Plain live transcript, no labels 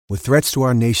With threats to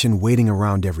our nation waiting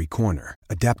around every corner,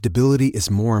 adaptability is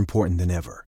more important than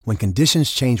ever. When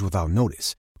conditions change without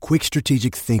notice, quick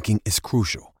strategic thinking is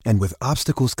crucial. And with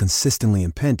obstacles consistently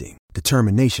impending,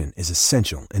 determination is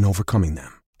essential in overcoming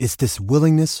them. It's this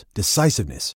willingness,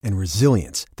 decisiveness, and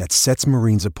resilience that sets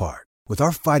Marines apart. With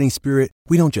our fighting spirit,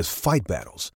 we don't just fight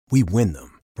battles, we win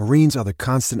them. Marines are the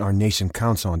constant our nation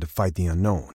counts on to fight the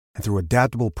unknown. And through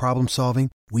adaptable problem solving,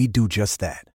 we do just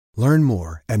that. Learn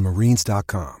more at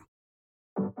marines.com.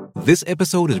 This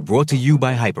episode is brought to you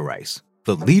by Hyperice,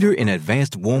 the leader in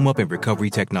advanced warm-up and recovery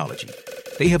technology.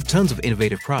 They have tons of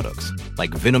innovative products,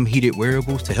 like Venom-heated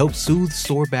wearables to help soothe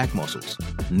sore back muscles,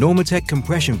 Normatec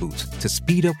compression boots to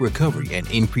speed up recovery and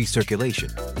increase circulation,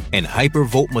 and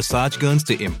Hypervolt massage guns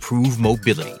to improve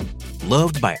mobility.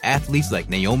 Loved by athletes like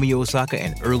Naomi Osaka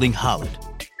and Erling Haaland.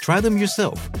 Try them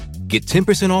yourself. Get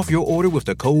 10% off your order with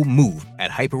the code MOVE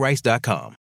at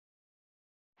hyperice.com.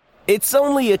 It's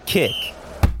only a kick,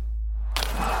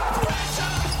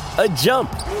 a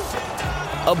jump,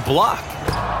 a block.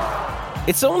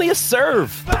 It's only a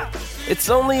serve. It's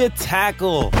only a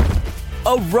tackle,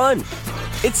 a run.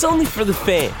 It's only for the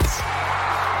fans.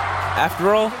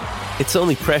 After all, it's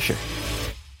only pressure.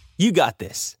 You got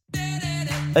this.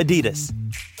 Adidas.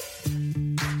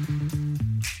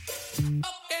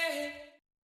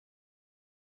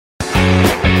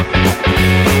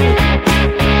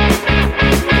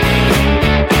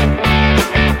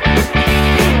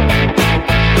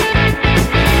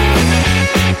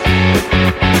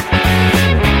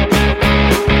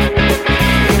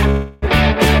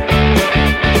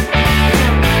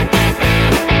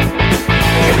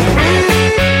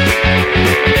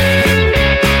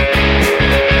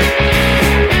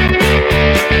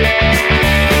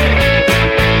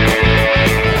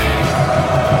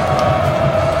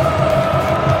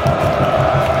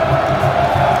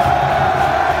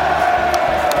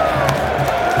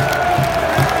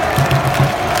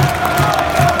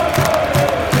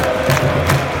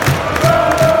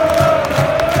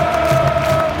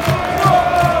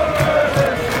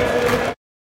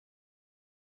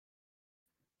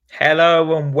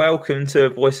 Hello and welcome to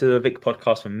Voice of the Vic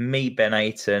podcast from me, Ben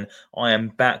Aiton. I am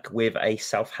back with a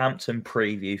Southampton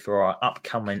preview for our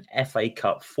upcoming FA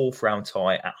Cup fourth round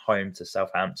tie at home to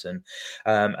Southampton.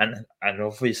 And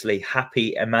obviously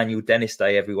happy Emmanuel Dennis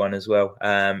Day, everyone, as well.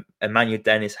 Emmanuel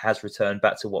Dennis has returned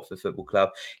back to Watford Football Club.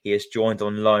 He has joined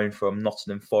on loan from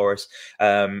Nottingham Forest.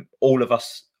 All of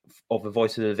us of the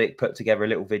Voice of the Vic put together a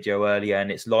little video earlier,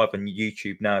 and it's live on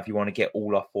YouTube now if you want to get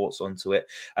all our thoughts onto it.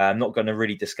 I'm not going to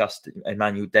really discuss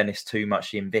Emmanuel Dennis too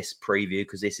much in this preview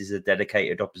because this is a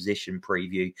dedicated opposition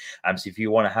preview. So if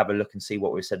you want to have a look and see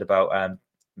what we've said about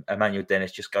Emmanuel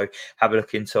Dennis, just go have a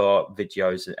look into our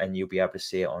videos and you'll be able to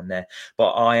see it on there.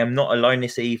 But I am not alone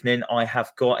this evening. I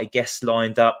have got a guest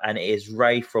lined up, and it is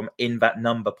Ray from In That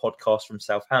Number podcast from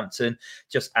Southampton.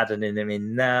 Just adding him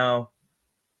in now.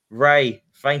 Ray,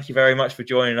 thank you very much for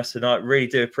joining us tonight. Really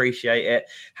do appreciate it.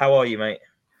 How are you, mate?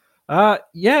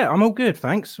 Yeah, I'm all good.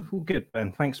 Thanks. All good,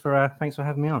 Ben. Thanks for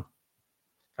having me on.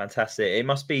 Fantastic. It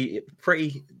must be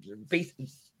pretty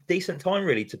decent time,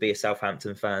 really, to be a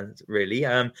Southampton fan. Really,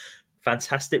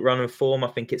 fantastic run of form. I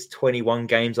think it's 21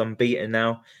 games unbeaten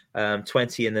now,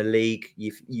 20 in the league.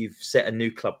 You've set a new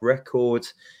club record.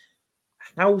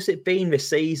 How's it been this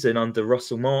season under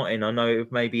Russell Martin? I know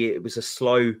maybe it was a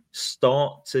slow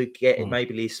start to get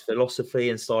maybe his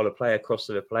philosophy and style of play across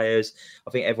to the players.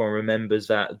 I think everyone remembers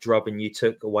that drubbing you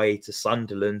took away to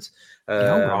Sunderland.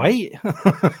 All right.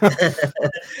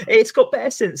 It's got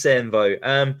better since then,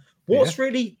 though. What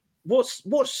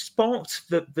sparked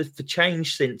the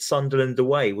change since Sunderland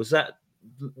away? Was that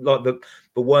like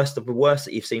the worst of the worst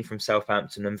that you've seen from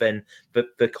Southampton? And then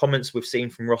the comments we've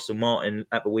seen from Russell Martin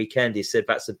at the weekend, he said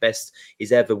that's the best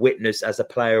he's ever witnessed as a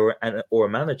player or a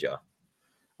manager.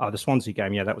 Oh, the Swansea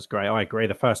game, yeah, that was great. I agree.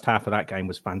 The first half of that game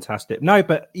was fantastic. No,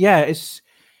 but as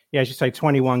you say,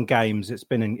 21 games. It's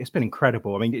been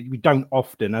incredible. I mean, we don't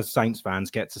often, as Saints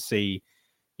fans, get to see,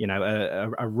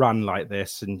 a run like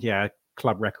this. And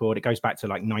club record. It goes back to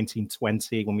like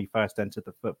 1920 when we first entered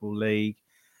the Football League.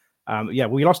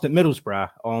 We lost at Middlesbrough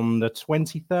on the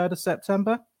 23rd of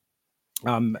September.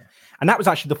 And that was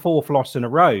actually the fourth loss in a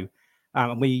row.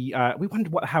 And we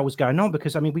wondered what the hell was going on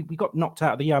because, I mean, we got knocked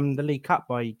out of the League Cup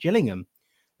by Gillingham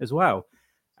as well.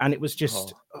 And it was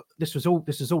just, this was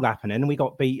all happening. And we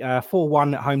got beat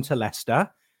 4-1 at home to Leicester.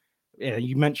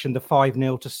 You mentioned the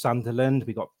 5-0 to Sunderland.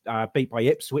 We got beat by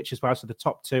Ipswich as well. So the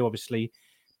top two obviously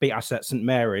beat us at St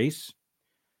Mary's.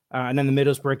 And then the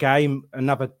Middlesbrough game,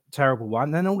 another terrible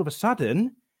one. Then all of a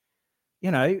sudden,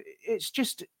 it's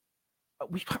just,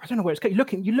 I don't know where it's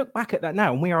going. You look back at that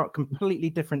now, and we are a completely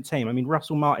different team. I mean,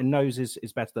 Russell Martin knows his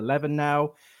best 11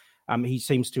 now. He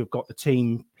seems to have got the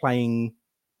team playing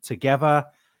together.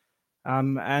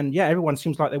 And yeah, everyone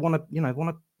seems like they want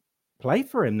to play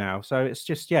for him now. So it's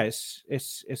just,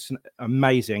 it's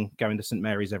amazing going to St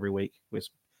Mary's every week. It's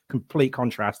complete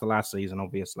contrast to last season,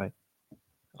 obviously.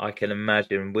 I can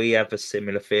imagine we have a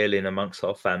similar feeling amongst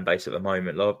our fan base at the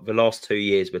moment. The last 2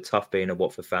 years were tough being a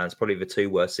Watford fans, probably the 2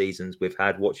 worst seasons we've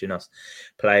had, watching us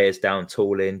players down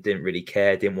tooling, didn't really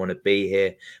care, didn't want to be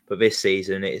here. But this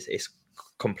season, it's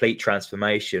complete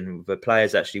transformation. The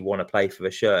players actually want to play for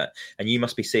the shirt. And you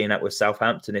must be seeing that with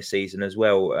Southampton this season as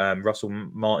well. Russell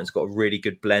Martin's got a really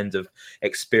good blend of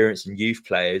experience and youth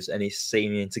players, and he's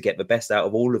seeming to get the best out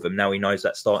of all of them. Now he knows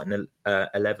that starting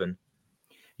 11.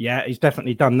 Yeah, he's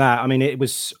definitely done that. I mean, it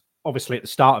was obviously at the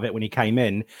start of it when he came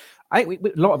in. A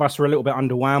lot of us were a little bit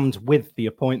underwhelmed with the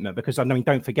appointment because, I mean,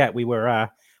 don't forget we were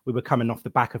coming off the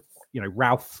back of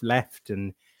Ralph left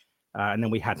and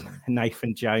then we had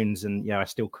Nathan Jones, and I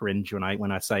still cringe when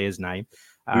I say his name.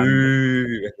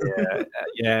 Ruben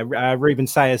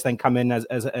Sayers then come in as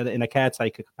in a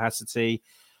caretaker capacity.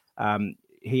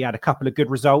 He had a couple of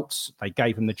good results. They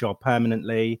gave him the job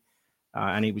permanently,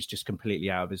 and he was just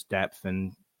completely out of his depth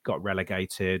and got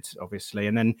relegated, obviously.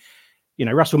 And then,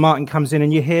 Russell Martin comes in,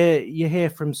 and you hear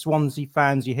from Swansea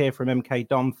fans, you hear from MK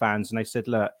Dom fans, and they said,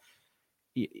 look,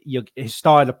 his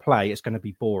style of play is going to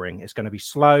be boring. It's going to be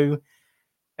slow,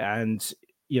 and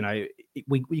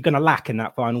we're going to lack in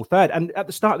that final third. And at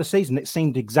the start of the season, it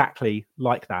seemed exactly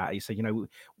like that. He said,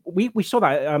 we saw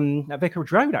that at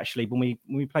Vicarage Road actually when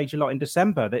we played you lot in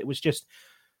December. That it was just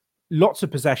lots of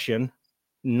possession,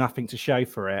 nothing to show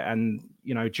for it. And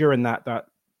during that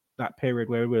period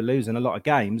where we were losing a lot of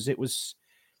games, it was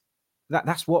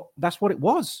that's what it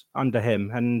was under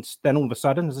him. And then all of a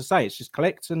sudden, as I say, it's just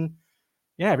clicked, and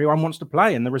everyone wants to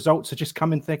play, and the results are just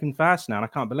coming thick and fast now. And I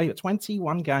can't believe it.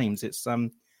 21 games. It's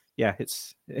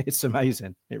it's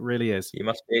amazing. It really is.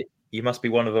 You must be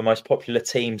one of the most popular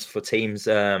teams for teams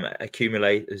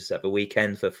accumulators at the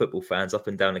weekend for football fans up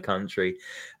and down the country.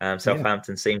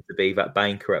 Southampton seems to be that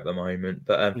banker at the moment.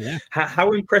 But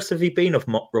how impressed have you been of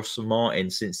Russell Martin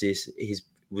since he's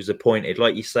was appointed?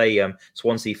 Like you say,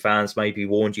 Swansea fans maybe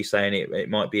warned you, saying it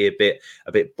might be a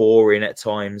bit boring at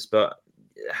times. But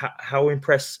how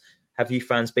impressed have you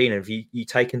fans been? Have you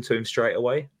taken to him straight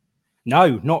away?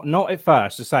 No, not at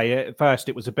first. To say at first,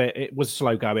 it was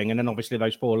slow going, and then obviously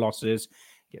those 4 losses,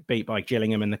 get beat by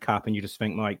Gillingham in the cup, and you just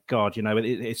think, my God,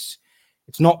 it's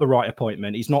not the right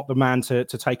appointment. He's not the man to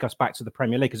take us back to the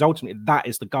Premier League, because ultimately that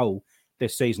is the goal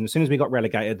this season. As soon as we got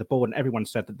relegated, the board and everyone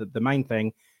said that the main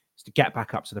thing is to get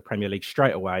back up to the Premier League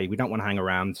straight away. We don't want to hang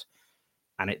around,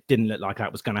 and it didn't look like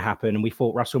that was going to happen. And we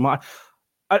thought Russell Martin.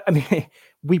 I mean,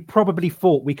 we probably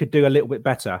thought we could do a little bit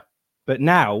better. But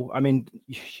now, I mean,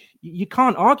 you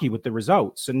can't argue with the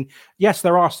results. And yes,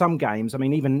 there are some games. I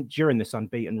mean, even during this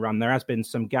unbeaten run, there has been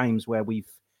some games where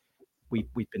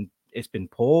it's been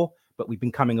poor, but we've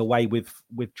been coming away with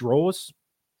draws,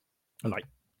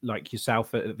 like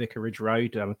yourself at Vicarage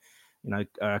Road.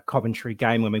 Coventry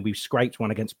game when we scraped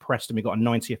one against Preston. We got a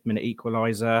 90th minute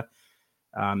equaliser,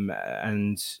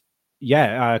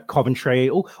 Coventry,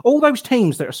 all those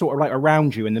teams that are sort of like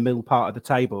around you in the middle part of the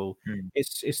table.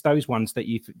 It's those ones that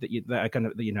are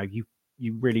going to,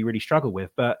 you really, really struggle with.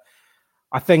 But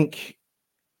I think,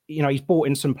 he's brought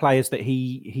in some players that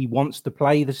he wants to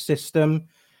play the system,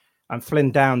 and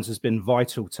Flynn Downs has been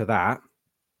vital to that.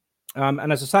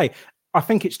 And as I say, I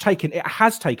think it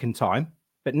has taken time,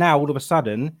 but now all of a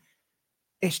sudden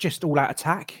it's just all out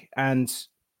attack, and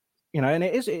and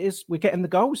it is. We're getting the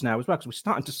goals now as well, because we're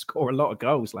starting to score a lot of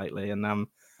goals lately, and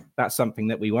that's something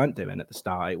that we weren't doing at the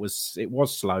start. It was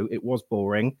slow, it was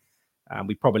boring.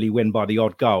 We probably win by the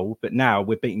odd goal, but now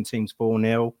we're beating teams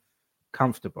 4-0,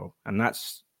 comfortable, and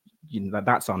that's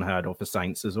that's unheard of for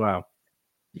Saints as well.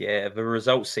 Yeah, the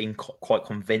results seem quite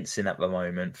convincing at the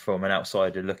moment from an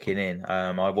outsider looking in.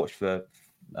 I watched the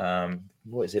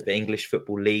the English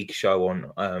Football League show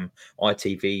on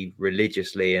ITV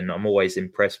religiously, and I'm always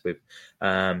impressed with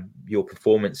your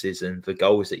performances and the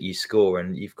goals that you score,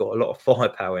 and you've got a lot of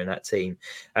firepower in that team.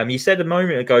 You said a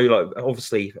moment ago, like,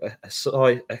 obviously a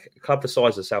club the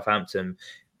size of Southampton,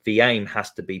 the aim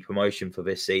has to be promotion for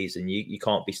this season. You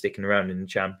can't be sticking around in the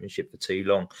Championship for too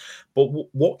long. But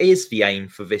what is the aim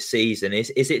for this season? Is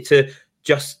it to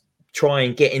just try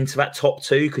and get into that top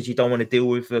 2 because you don't want to deal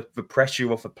with the pressure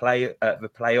of the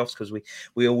playoffs, because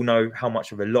we all know how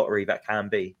much of a lottery that can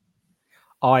be?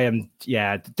 I am,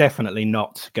 definitely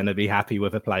not going to be happy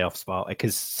with a playoff spot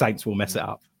because Saints will mess it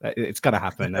up. It's going to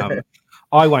happen.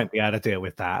 I won't be able to deal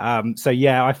with that.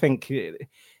 I think it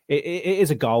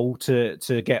is a goal to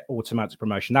get automatic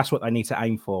promotion. That's what they need to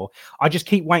aim for. I just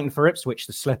keep waiting for Ipswich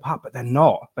to slip up, but they're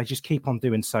not. They just keep on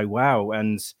doing so well.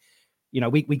 And,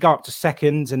 we go up to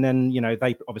second, and then,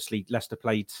 they obviously, Leicester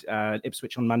played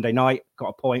Ipswich on Monday night, got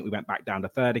a point. We went back down to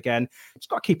third again. Just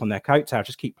got to keep on their coattail,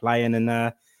 just keep playing.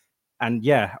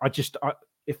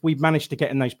 If we manage to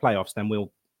get in those playoffs, then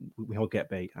we'll get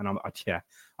beat. And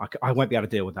I won't be able to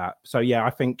deal with that. So, I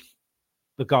think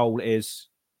the goal is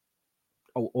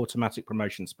automatic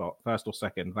promotion spot, first or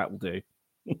second. That will do.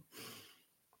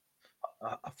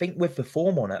 I think with the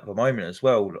form on at the moment as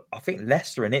well, I think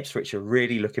Leicester and Ipswich are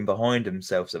really looking behind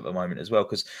themselves at the moment as well,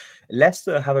 because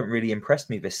Leicester haven't really impressed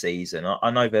me this season.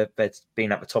 I know they've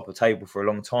been at the top of the table for a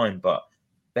long time, but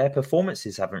their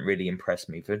performances haven't really impressed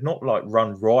me. They're not like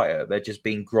run riot. They're just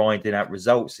been grinding out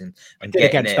results and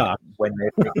getting it when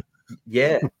they're...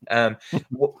 Yeah.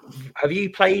 Have you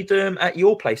played them at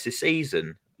your place this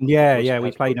season? Yeah.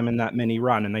 We played them in that mini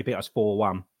run and they beat us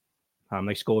 4-1.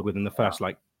 They scored within the first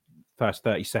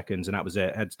 30 seconds and that was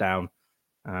it, heads down.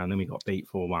 And then we got beat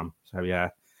 4-1. So, yeah.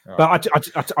 Oh. But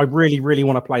I really, really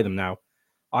want to play them now.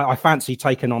 I fancy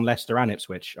taking on Leicester and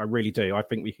Ipswich. I really do. I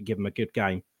think we could give them a good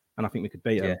game. And I think we could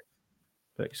beat them.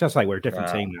 But it's just like we're a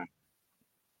different team now.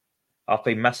 I've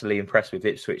been massively impressed with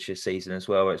Ipswich this season as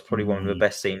well. It's probably one of the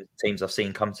best teams I've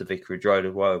seen come to Vicarage Road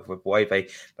as well. With the way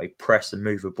they press and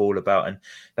move the ball about, and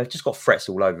they've just got threats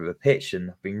all over the pitch, and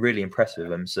I've been really impressed with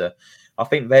them. So I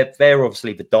think they're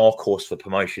obviously the dark horse for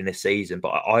promotion this season. But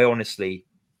I honestly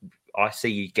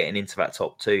see you getting into that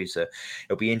top two. So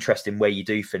it'll be interesting where you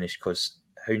do finish, because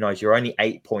who knows? You're only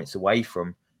 8 points away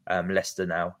from Leicester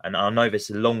now, and I know there's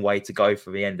a long way to go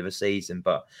for the end of the season,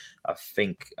 but I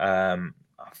think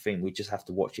we just have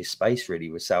to watch his space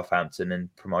really with Southampton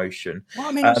and promotion. Well,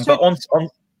 I mean,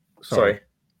 sorry.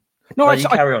 No,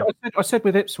 I said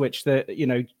with Ipswich that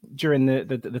during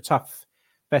the tough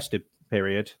festive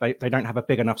period, they don't have a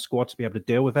big enough squad to be able to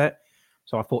deal with it.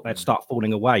 So I thought they'd start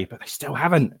falling away, but they still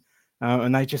haven't.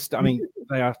 And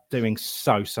they are doing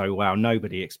so well.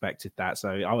 Nobody expected that. So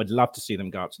I would love to see them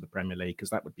go up to the Premier League,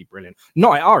 because that would be brilliant.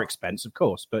 Not at our expense, of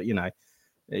course, but,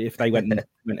 if they went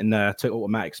in there, took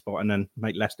automatic spot and then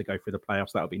make Leicester go through the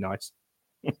playoffs, that would be nice.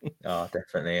 Oh,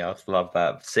 definitely. I'd love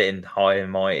that. Sitting high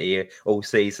and mighty all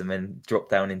season and drop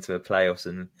down into the playoffs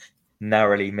and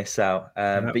narrowly miss out.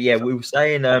 But yeah, we were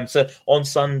saying, so on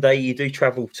Sunday, you do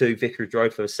travel to Vicarage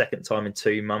Road for the second time in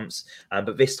 2 months.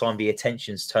 But this time the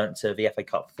attention's turned to the FA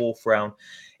Cup fourth round.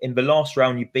 In the last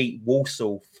round, you beat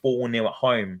Walsall 4-0 at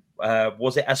home.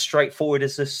 Was it as straightforward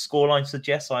as the scoreline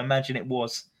suggests? I imagine it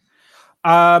was.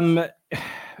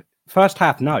 First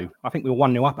half, no. I think we were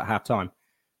 1-0 up at half time.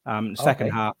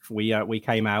 Second half, we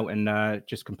came out and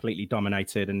just completely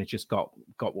dominated, and it just got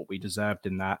what we deserved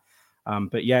in that.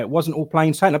 But yeah, it wasn't all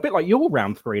plain sailing. A bit like your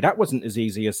round 3. That wasn't as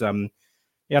easy as and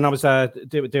I was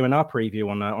doing our preview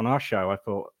on our show. I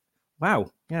thought, wow,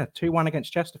 2-1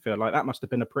 against Chesterfield. Like, that must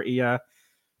have been a pretty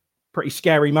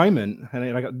scary moment.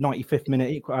 And I got 95th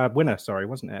minute winner. Sorry,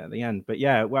 wasn't it at the end? But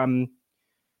yeah,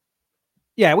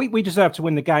 we deserved to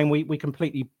win the game. We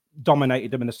completely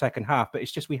dominated them in the second half. But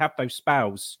it's just we have those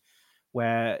spells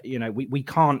where we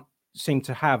can't seem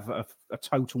to have a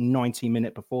total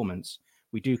 90-minute performance.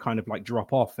 We do kind of like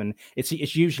drop off, and it's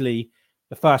usually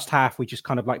the first half we just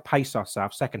kind of like pace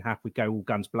ourselves. Second half we go all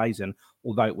guns blazing.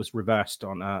 Although it was reversed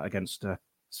on against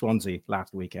Swansea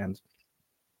last weekend.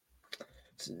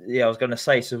 Yeah, I was going to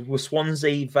say. So was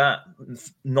Swansea that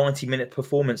 90-minute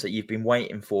performance that you've been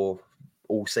waiting for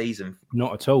all season?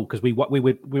 Not at all, because we were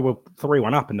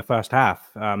 3-1 up in the first half,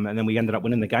 and then we ended up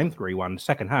winning the game 3-1. The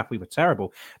second half we were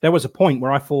terrible. There was a point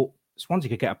where I thought Swansea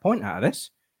could get a point out of this.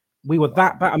 We were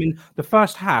that bad. I mean, the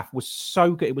first half was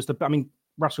so good. It was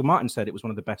Russell Martin said it was one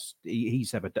of the best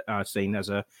he's ever seen as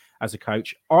a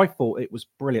coach. I thought it was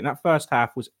brilliant. That first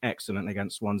half was excellent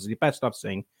against Swansea, the best I've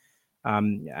seen.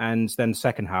 And then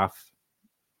second half,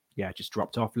 just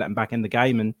dropped off, let them back in the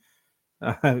game, and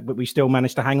but we still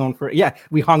managed to hang on for it. Yeah,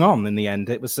 we hung on in the end.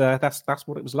 It was that's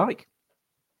what it was like.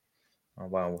 Oh,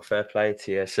 wow. Well, fair play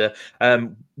to you. So,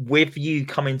 with you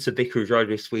coming to Vicarage Road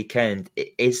this weekend,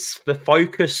 is the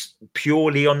focus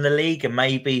purely on the league, and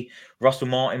maybe Russell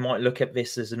Martin might look at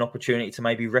this as an opportunity to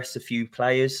maybe rest a few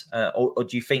players? Or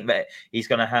do you think that he's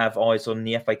going to have eyes on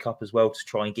the FA Cup as well to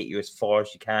try and get you as far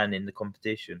as you can in the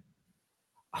competition?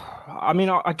 I mean,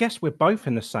 I guess we're both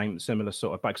in the similar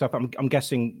sort of boat. So I'm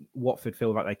guessing Watford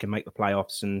feel like they can make the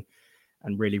playoffs and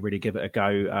really, really give it a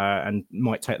go, and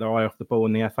might take their eye off the ball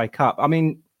in the FA Cup. I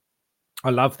mean, I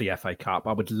love the FA Cup.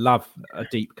 I would love a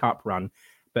deep cup run,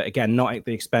 but again, not at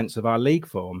the expense of our league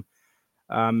form.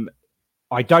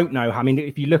 I don't know. I mean,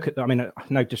 if you look at,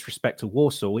 no disrespect to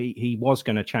Warsaw, he was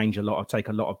going to change a lot, take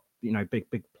a lot of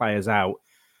big players out,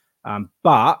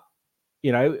 but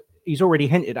he's already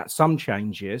hinted at some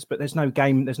changes. But there's no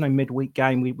midweek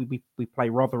game. We play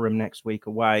Rotherham next week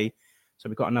away, so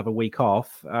we've got another week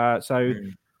off. I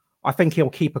think he'll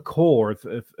keep a core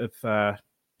of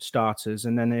starters,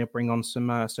 and then he'll bring on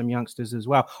some youngsters as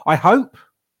well. I hope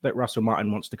that Russell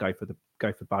Martin wants to go for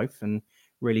both and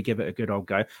really give it a good old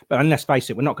go. But let's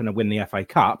face it, we're not going to win the FA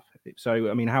Cup.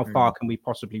 So, how far can we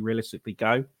possibly realistically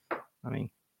go?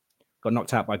 Got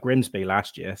knocked out by Grimsby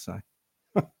last year. So,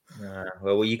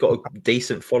 well, you got a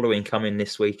decent following coming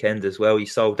this weekend as well. You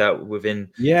sold out within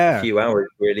a few hours,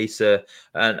 really. So,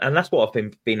 and that's what I've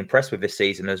been impressed with this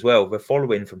season as well. The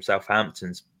following from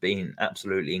Southampton's been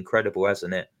absolutely incredible,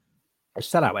 hasn't it? It's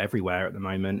sell out everywhere at the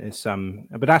moment. It's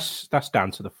but that's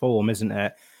down to the form, isn't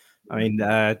it?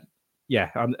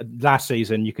 Last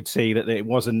season you could see that it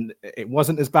wasn't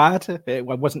as bad. It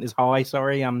wasn't as high.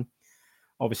 Sorry.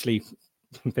 Obviously,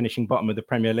 finishing bottom of the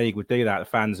Premier League would do that. The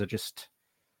fans are just,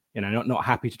 not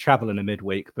happy to travel in a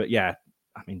midweek. But yeah,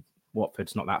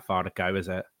 Watford's not that far to go, is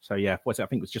it? So yeah, I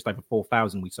think it was just over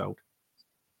 4,000 we sold.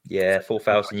 Yeah,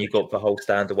 4,000. You got the whole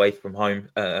stand away from home,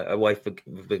 away for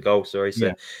the goal. Sorry,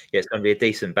 so it's going to be a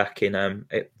decent backing.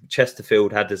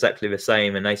 Chesterfield had exactly the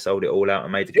same, and they sold it all out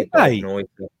and made a good noise.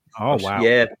 Oh wow!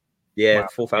 Yeah, wow.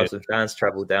 4,000 fans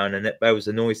travelled down, and that was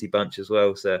a noisy bunch as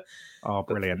well. So,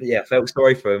 brilliant! I felt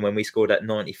sorry for him when we scored that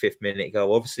 95th minute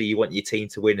goal. Obviously, you want your team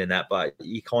to win in that, but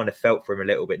you kind of felt for him a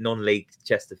little bit. Non-league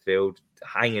Chesterfield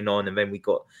hanging on, and then we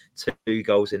got 2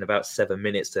 goals in about 7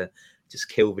 minutes to just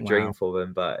kill the dream for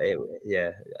them. But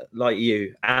like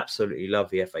you, absolutely love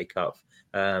the FA Cup.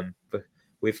 But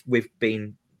we've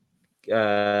been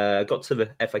got to the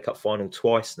FA Cup final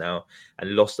twice now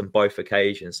and lost on both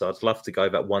occasions. So I'd love to go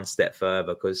back one step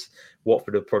further, because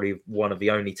Watford are probably one of the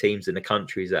only teams in the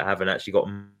countries that haven't actually got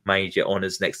major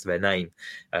honours next to their name.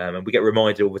 And we get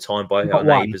reminded all the time by our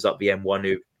neighbours up the M1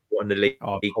 who won the league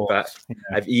back. Yeah.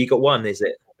 Have you got one, is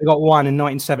it? We got one in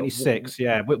 1976.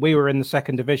 Yeah, we were in the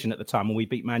second division at the time when we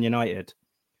beat Man United.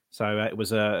 So it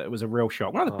was a real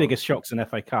shock. One of the biggest shocks in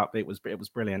FA Cup. It was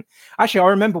brilliant. Actually, I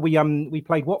remember we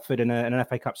played Watford in an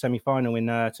FA Cup semi-final in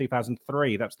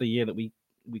 2003. That's the year that we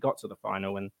got to the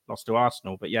final and lost to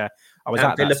Arsenal. But yeah, I was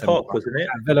at Villa Park, wasn't it?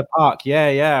 At Villa Park.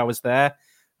 Yeah, I was there.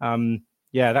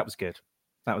 That was good.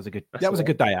 That was a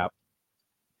good day out.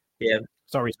 Yeah.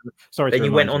 Sorry. Then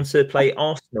you went on to play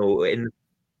Arsenal in.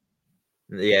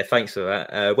 Yeah, thanks for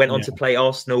that. Went on to play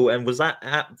Arsenal, and was that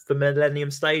at the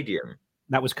Millennium Stadium?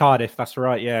 That was Cardiff. That's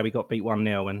right. Yeah, we got beat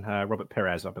 1-0 and Robert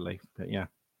Pires, I believe. But yeah,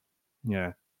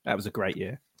 that was a great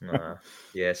year. So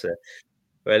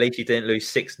well, at least you didn't lose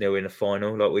 6-0 in the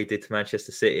final like we did to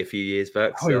Manchester City a few years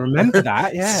back. Oh, you remember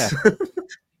that? Yeah.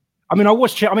 I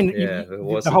was cheering.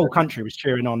 The whole country was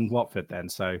cheering on Watford then.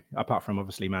 So apart from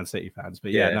obviously Man City fans,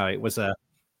 but it was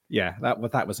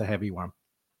that was a heavy one.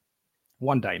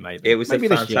 One day, maybe. It was a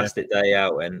fantastic day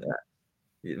out, and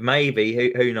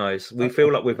maybe who knows? We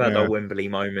feel like we've had our Wembley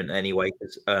moment anyway,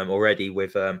 because already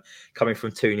with coming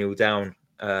from 2-0 down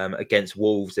against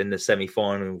Wolves in the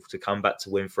semi-final to come back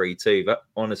to win 3-2. But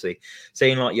honestly,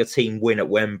 seeing like your team win at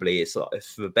Wembley, it's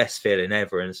the best feeling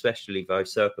ever, and especially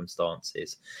those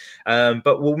circumstances.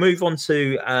 But we'll move on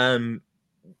to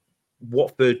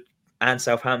Watford and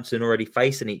Southampton already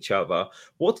facing each other.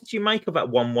 What did you make of that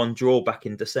 1-1 draw back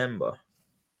in December?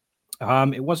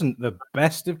 It wasn't the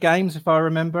best of games, if I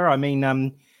remember.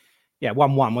 1-1,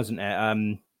 wasn't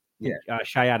it?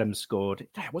 Shay Adams scored.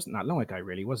 It wasn't that long ago,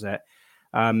 really, was it?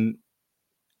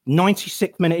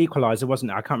 96th minute equaliser,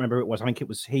 wasn't it? I can't remember who it was. I think it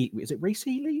was Is it Reece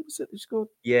Healy? Was it who scored?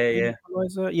 Yeah.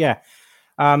 Equaliser? Yeah.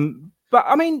 But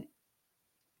I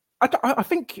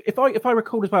think if I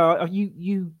recall as well,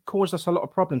 you caused us a lot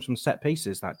of problems from set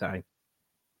pieces that day.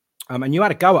 And you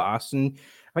had a go at us, and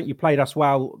I think you played us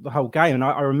well the whole game. And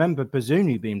I remember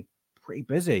Bazunu being pretty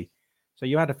busy, so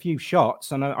you had a few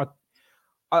shots. And I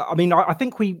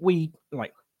think we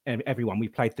like everyone we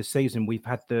played this season. We've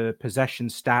had the possession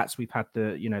stats, we've had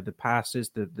the passes,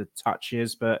 the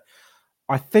touches, but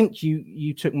I think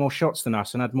you took more shots than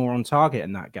us and had more on target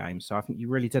in that game. So I think you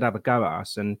really did have a go at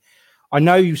us. And I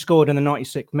know you scored in the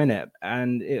 96th minute,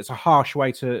 and it's a harsh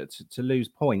way to lose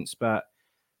points, but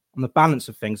on the balance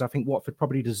of things, I think Watford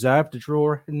probably deserved a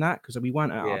draw in that, because we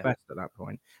weren't at our best at that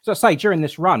point. So I say, during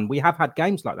this run, we have had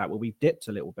games like that where we've dipped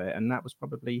a little bit, and that was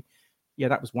probably,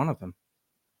 that was one of them.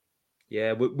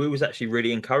 Yeah, we was actually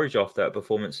really encouraged after that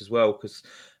performance as well, because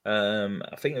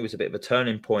I think it was a bit of a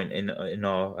turning point in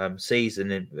our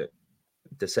season in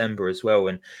December as well,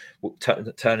 and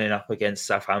turning up against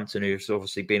Southampton, who's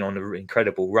obviously been on an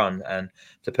incredible run, and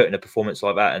to put in a performance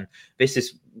like that. And this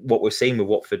is what we're seeing with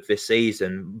Watford this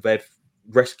season. They've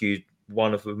rescued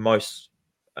one of the most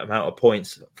amount of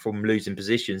points from losing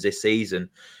positions this season,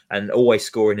 and always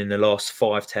scoring in the last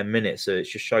 5-10 minutes. So it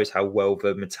just shows how well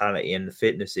the mentality and the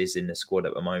fitness is in the squad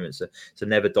at the moment. So it's a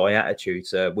never die attitude.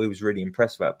 So we was really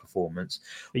impressed with that performance.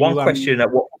 One question that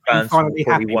what fans finally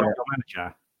probably happy want with your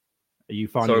manager? Are you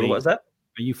finally? Sorry, what was that?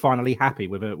 Are you finally happy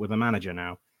with a manager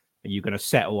now? Are you going to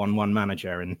settle on one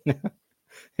manager? And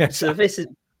So this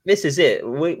is it.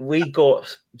 We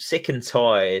got sick and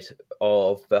tired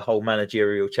of the whole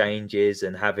managerial changes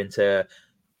and having to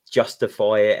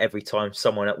justify it every time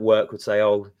someone at work would say,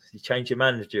 "Oh, you changed your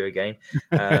manager again,"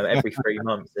 every 3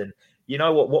 months. And you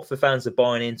know what the fans are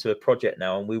buying into a project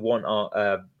now, and we want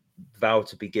our Val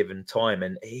to be given time.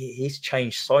 And he's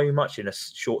changed so much in a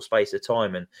short space of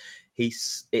time, and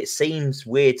it seems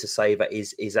weird to say that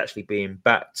he's actually being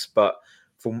backed, but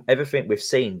from everything we've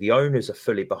seen, the owners are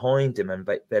fully behind him and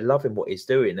they're loving what he's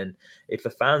doing. And if the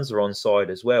fans are on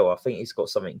side as well, I think he's got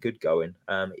something good going.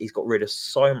 He's got rid of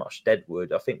so much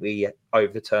deadwood. I think we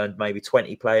overturned maybe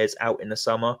 20 players out in the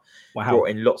summer. Wow. Brought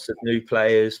in lots of new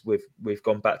players. We've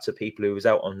gone back to people who was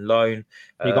out on loan.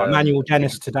 You got Emmanuel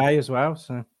Dennis today as well,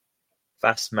 so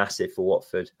that's massiff for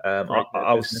Watford. I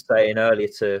was saying earlier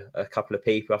to a couple of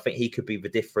people, I think he could be the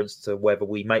difference to whether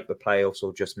we make the playoffs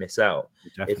or just miss out.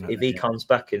 If he comes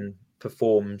back and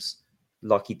performs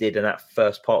like he did in that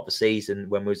first part of the season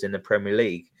when we was in the Premier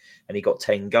League and he got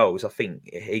 10 goals, I think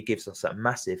he gives us a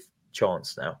massive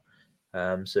chance now.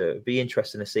 So it'd be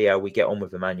interesting to see how we get on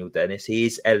with Emmanuel Dennis. He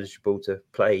is eligible to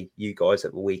play you guys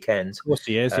at the weekend. Of course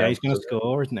he is. Yeah, he's going to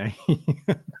score, isn't he?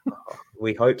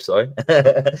 We hope so.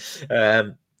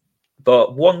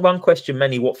 But one question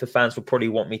many Watford fans will probably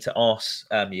want me to ask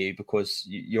you, because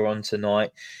you're on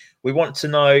tonight. We want to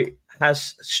know,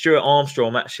 has Stuart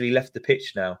Armstrong actually left the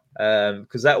pitch now?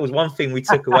 Because that was one thing we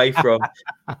took away from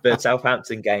the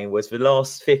Southampton game, was the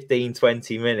last 15,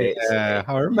 20 minutes. Yeah,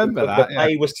 I remember that. The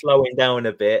play was slowing down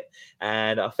a bit.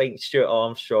 And I think Stuart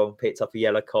Armstrong picked up a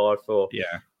yellow card for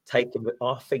taking,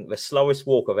 I think, the slowest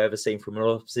walk I've ever seen from an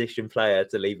opposition player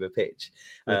to leave a pitch.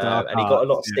 And he got a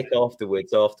lot of stick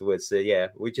afterwards. So, yeah,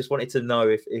 we just wanted to know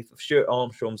if Stuart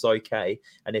Armstrong's okay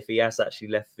and if he has actually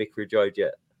left Vicarage Road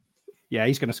yet. Yeah,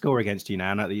 he's going to score against you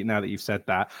now that you've said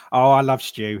that. Oh, I love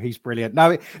Stu. He's brilliant.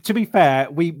 No, to be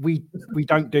fair, we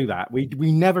don't do that. We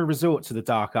never resort to the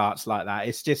dark arts like that.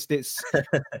 It's just it's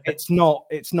not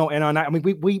in our. I mean,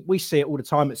 we see it all the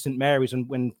time at St Mary's, and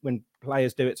when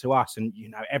players do it to us, and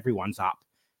everyone's up,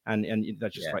 and they're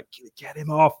just like, get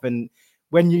him off. And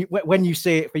when you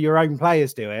see it for your own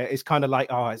players do it, it's kind of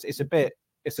like, oh, it's a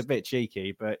bit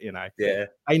cheeky, but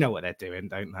they know what they're doing,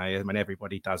 don't they? I mean,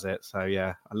 everybody does it. So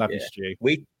yeah, I love you, Stu.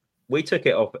 We took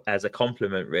it off as a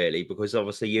compliment, really, because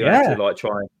obviously you had to like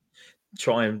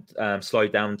try and slow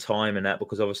down time and that,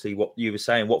 because obviously what you were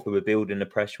saying, what we were building the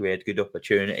pressure, we had good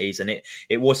opportunities, and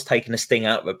it was taking a sting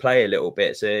out of the play a little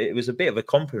bit. So it was a bit of a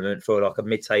compliment for like a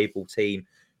mid-table team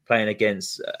playing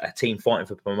against a team fighting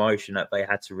for promotion, that they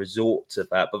had to resort to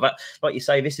that. But that, like you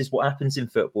say, this is what happens in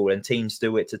football, and teams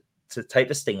do it to take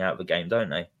the sting out of the game, don't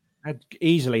they? I'd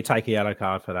easily take a yellow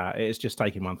card for that. It's just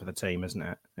taking one for the team, isn't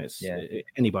it?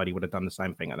 Anybody would have done the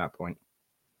same thing at that point.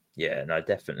 Yeah, no,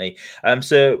 definitely.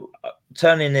 So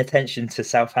turning attention to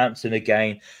Southampton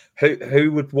again,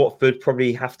 who would Watford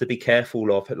probably have to be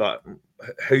careful of? Like,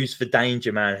 who's the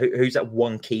danger man? Who's that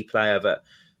one key player that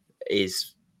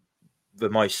is the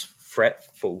most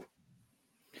fretful?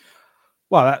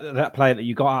 Well, that player that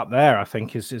you got up there, I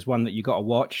think, is one that you got to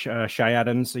watch. Shay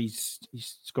Adams, he's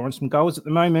scoring some goals at the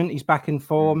moment. He's back in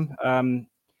form.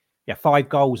 5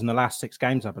 goals in the last 6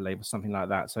 games, I believe, or something like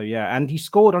that. So yeah, and he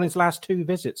scored on his last 2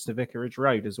 visits to Vicarage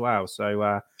Road as well.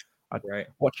 So I'd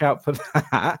watch out for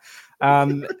that.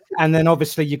 And then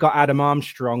obviously you got Adam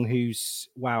Armstrong, who's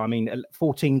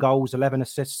 14 goals, 11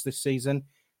 assists this season.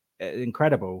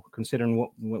 Incredible, considering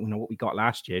what we got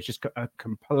last year. It's just a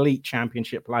complete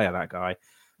championship player, that guy.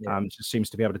 Just seems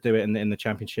to be able to do it in the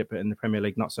championship, but in the Premier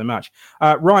League, not so much.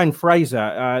 Ryan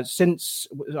Fraser, since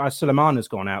Suleiman has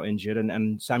gone out injured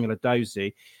and Samuel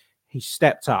Edozie, he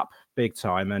stepped up big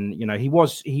time, and he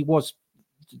was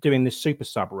doing this super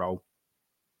sub role,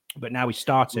 but now he's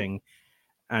starting,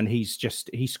 and he's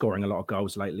scoring a lot of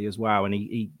goals lately as well. And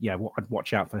I'd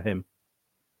watch out for him.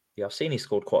 Yeah, I've seen he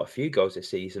scored quite a few goals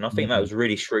this season. I think that Mhm. was a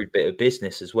really shrewd bit of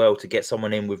business as well to get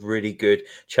someone in with really good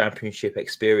championship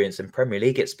experience and Premier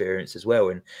League experience as well.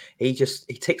 And he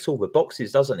ticks all the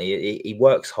boxes, doesn't he? He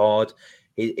works hard.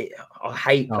 I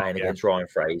hate Oh, playing yeah. against Ryan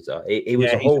Fraser. He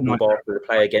was Yeah, a he's a horrible nightmare. bastard to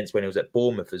play against when he was at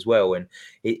Bournemouth as well. And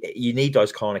you need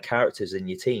those kind of characters in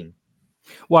your team.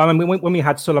 Well, I mean, when we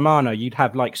had Sulemana, you'd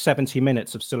have like 70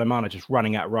 minutes of Sulemana just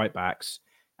running at right backs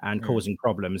and causing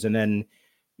problems. And then,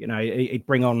 he'd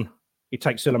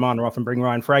take Sulemana off and bring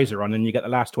Ryan Fraser on, and you get the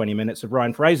last 20 minutes of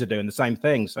Ryan Fraser doing the same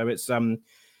thing. So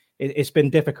it's been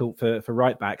difficult for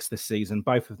right backs this season.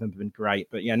 Both of them have been great.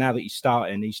 But yeah, now that he's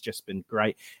starting, he's just been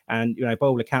great. And, by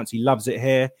all accounts, he loves it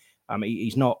here.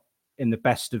 He's not in the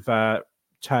best of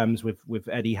terms with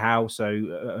Eddie Howe.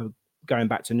 So going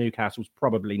back to Newcastle's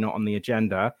probably not on the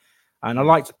agenda. And I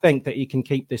like to think that he can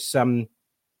keep this,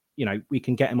 we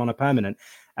can get him on a permanent.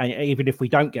 And even if we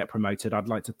don't get promoted, I'd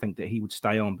like to think that he would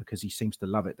stay on because he seems to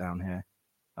love it down here.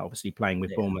 Obviously playing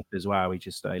with Bournemouth as well. He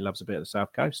loves a bit of the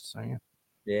South Coast. So, yeah.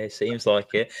 Yeah, it seems like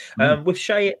it. With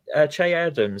Che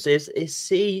Adams, is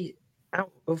he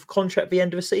out of contract at the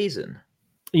end of the season?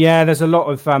 Yeah, there's a lot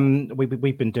of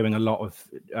we've been doing a lot of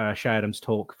Che Adams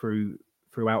talk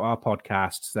throughout our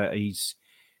podcasts that he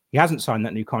hasn't signed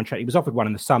that new contract. He was offered one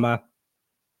in the summer,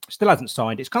 still hasn't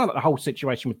signed. It's kind of like the whole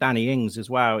situation with Danny Ings as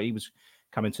well. He was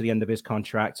coming to the end of his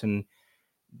contract, and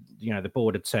the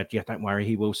board had said, "Yeah, don't worry,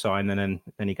 he will sign." And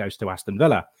then he goes to Aston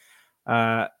Villa.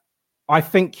 I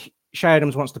think Che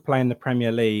Adams wants to play in the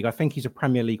Premier League. I think he's a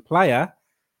Premier League player,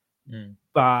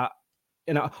 but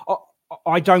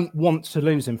I don't want to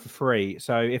lose him for free.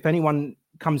 So if anyone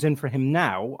comes in for him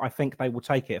now, I think they will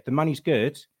take it. If the money's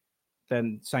good,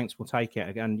 then Saints will take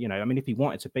it. And, if he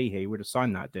wanted to be here, he would have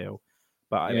signed that deal.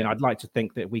 But I mean, I'd like to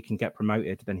think that we can get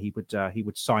promoted, then he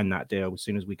would sign that deal as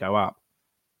soon as we go up,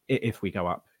 if we go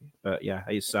up. But yeah,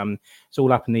 it's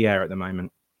all up in the air at the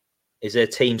moment. Is there a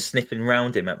team sniffing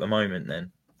around him at the moment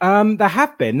then? There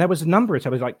have been. There was a number of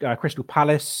times, like Crystal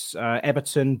Palace,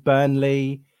 Everton,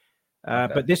 Burnley.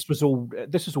 But this was all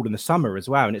in the summer as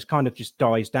well, and it's kind of just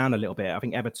dies down a little bit. I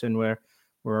think Everton were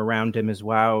around him as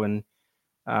well, and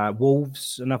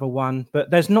Wolves, another one.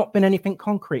 But there's not been anything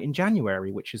concrete in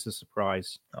January, which is a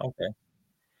surprise. Okay.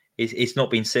 It's not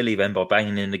been silly then by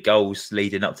banging in the goals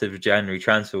leading up to the January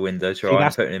transfer window, trying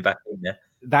and putting him back in there.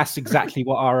 That's exactly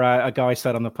what our guy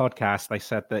said on the podcast. They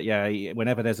said that,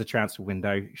 whenever there's a transfer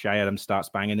window, Che Adams starts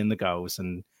banging in the goals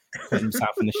and putting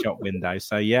himself in the shop window.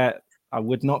 So, yeah, I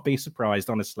would not be surprised,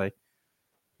 honestly.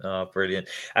 Oh, brilliant.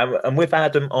 And with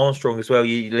Adam Armstrong as well,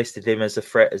 you listed him as a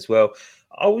threat as well.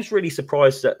 I was really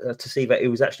surprised to see that he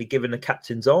was actually given the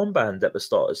captain's armband at the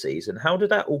start of the season. How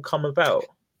did that all come about?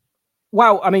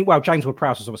 Well, James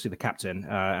Ward-Prowse was obviously the captain,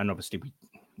 and obviously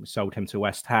we sold him to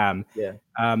West Ham. Yeah.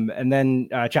 And then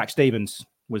Jack Stevens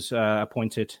was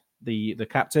appointed the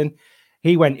captain.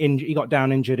 He went in. He got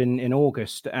down injured in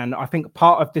August, and I think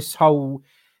part of this whole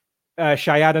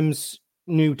Che Adams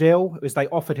new deal is they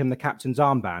offered him the captain's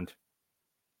armband.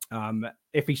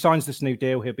 If he signs this new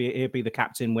deal, he'll be the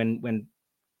captain when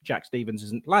Jack Stevens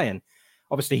isn't playing.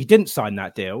 Obviously, he didn't sign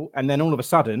that deal, and then all of a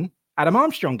sudden, Adam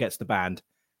Armstrong gets the band.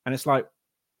 And it's like,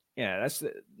 yeah, that's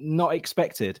not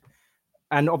expected.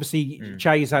 And obviously,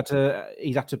 Che's had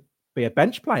to be a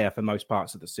bench player for most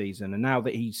parts of the season. And now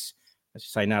that he's, as you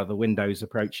say, now the window's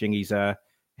approaching, he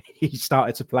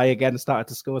started to play again, started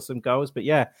to score some goals. But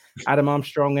yeah, Adam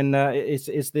Armstrong is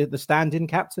the stand-in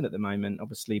captain at the moment,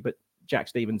 obviously. But Jack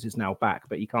Stevens is now back,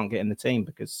 but he can't get in the team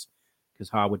because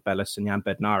Harwood Bellis and Jan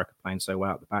Bednarek are playing so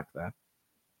well at the back there.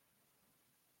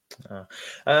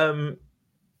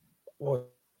 What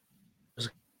was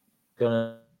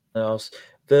going to ask?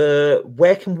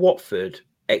 Where can Watford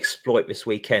exploit this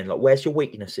weekend? Like, where's your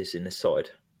weaknesses in this side?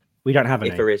 We don't have any.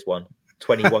 If there is one.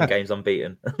 21 games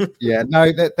unbeaten. Yeah,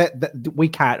 no, that we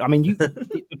can't. I mean,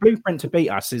 the blueprint to beat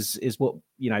us is what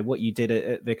you did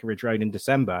at Vicarage Road in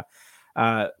December.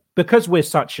 Because we're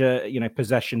such a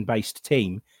possession-based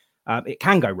team, it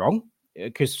can go wrong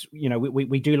because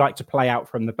we do like to play out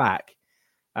from the back.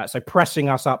 So pressing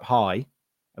us up high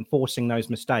and forcing those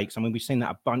mistakes. I mean, we've seen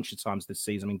that a bunch of times this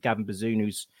season. I mean, Gavin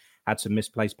Bazunu had some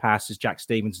misplaced passes. Jack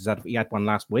Stevens had one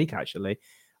last week, actually.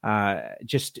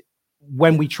 Just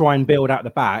when we try and build out the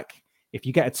back, if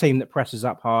you get a team that presses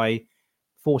up high,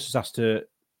 forces us to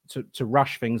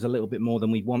rush things a little bit more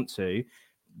than we want to,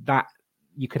 that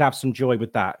you could have some joy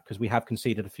with that because we have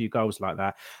conceded a few goals like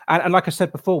that. And like I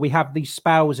said before, we have these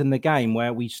spells in the game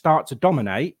where we start to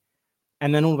dominate,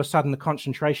 and then all of a sudden the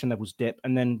concentration levels dip,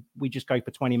 and then we just go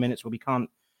for 20 minutes where we can't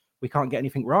get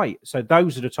anything right. So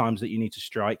those are the times that you need to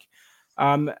strike.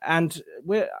 And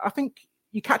I think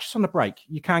you catch us on the break.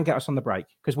 You can get us on the break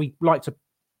because we like to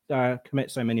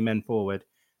commit so many men forward.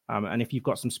 And if you've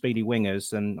got some speedy wingers,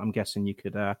 then I'm guessing you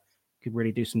could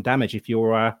really do some damage if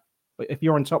you're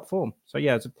in top form. So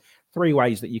yeah, there's 3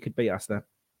 ways that you could beat us there.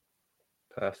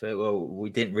 Perfect. Well, we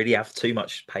didn't really have too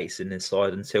much pace in this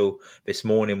side until this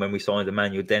morning when we signed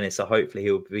Emmanuel Dennis. So hopefully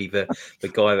he'll be the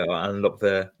guy that will unlock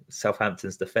the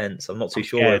Southampton's defence. I'm not too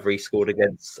sure whether he scored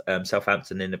against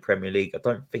Southampton in the Premier League. I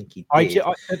don't think he did.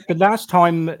 The last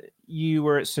time you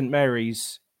were at St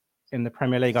Mary's in the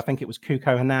Premier League, I think it was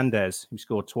Cuco Hernandez who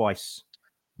scored twice.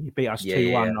 You beat us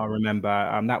 2-1, I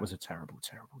remember. That was a terrible,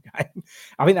 terrible game.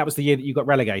 I think that was the year that you got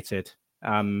relegated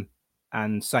and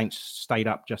Saints stayed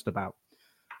up just about.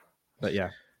 But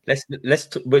yeah,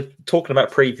 we're talking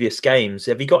about previous games.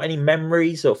 Have you got any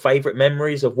memories or favourite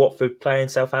memories of Watford playing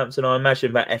Southampton? I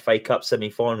imagine that FA Cup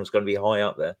semi-final is going to be high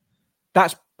up there.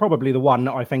 That's probably the one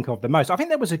that I think of the most. I think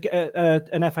there was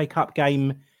an FA Cup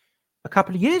game a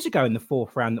couple of years ago in the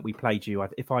 4th round that we played you,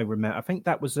 if I remember. I think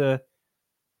that was I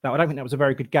don't think that was a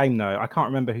very good game though. I can't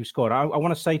remember who scored. I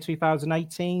want to say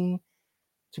 2017,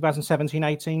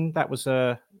 18. That was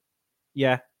FA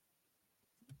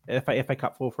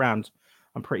Cup 4th round,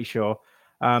 I'm pretty sure.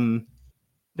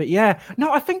 But yeah,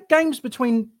 no, I think games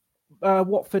between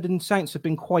Watford and Saints have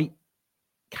been quite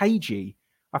cagey.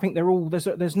 I think they're all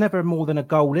there's never more than a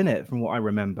goal in it, from what I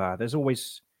remember. There's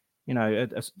always,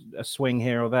 a swing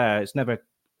here or there. It's never.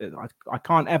 I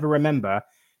can't ever remember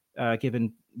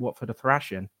giving Watford a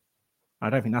thrashing. I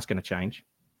don't think that's going to change.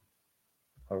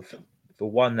 The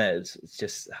one that's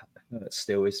just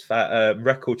still is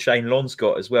record Shane Lon's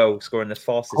got as well, scoring the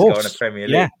fastest goal in the Premier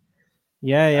League.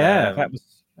 Yeah.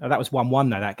 That was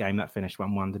 1-1 though. That game that finished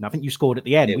 1-1. And I think you scored at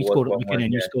the end. We scored at the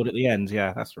beginning. You scored at the end.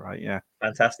 Yeah, that's right. Yeah,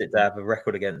 fantastic to have a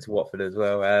record against Watford as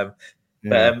well.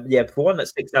 But the one that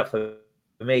sticks out for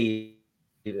me,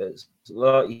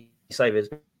 like you say, there's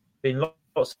been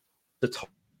lots of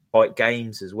tight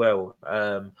games as well.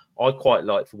 I quite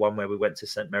like the one where we went to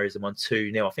St Mary's and won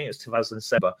 2-0. I think it was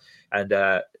 2007, and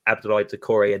Abdoulaye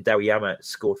Doucouré and Dawiyamat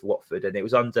scored for Watford, and it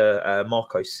was under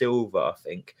Marco Silva, I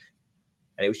think.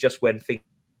 And it was just when things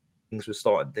were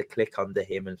starting to click under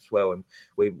him as well, and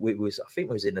we was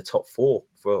in the top 4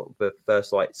 for the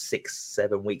first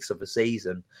 6-7 weeks of the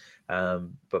season.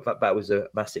 But that was a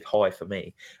massive high for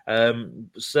me.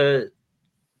 So,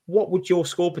 what would your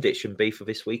score prediction be for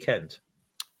this weekend?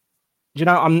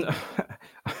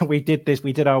 We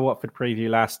did our Watford preview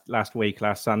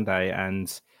last Sunday,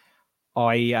 and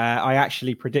I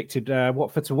actually predicted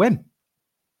Watford to win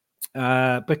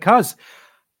because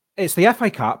it's the FA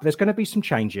Cup. There's going to be some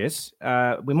changes.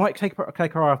 We might take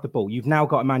our eye off the ball. You've now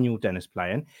got Emmanuel Dennis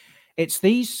playing. It's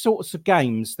these sorts of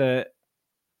games that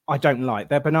I don't like.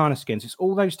 They're banana skins. It's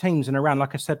all those teams and around,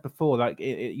 like I said before, like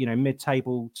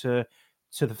mid-table to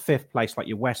the 5th place, like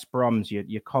your West Broms,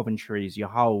 your Coventrys, your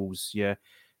Hulls, your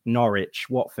Norwich,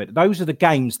 Watford. Those are the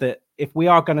games that if we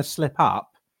are going to slip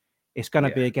up, it's going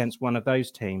to be against one of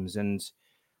those teams. And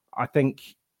I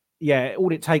think,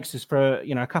 all it takes is for,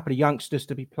 a couple of youngsters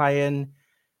to be playing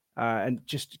and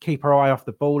just keep our eye off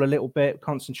the ball a little bit,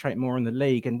 concentrate more on the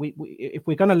league. And if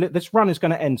we're going to, this run is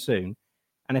going to end soon.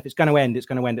 And if it's going to end, it's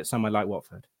going to end at somewhere like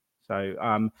Watford. So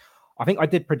I think I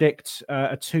did predict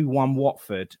a 2-1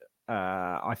 Watford.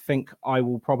 I think I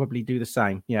will probably do the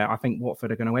same. Yeah, I think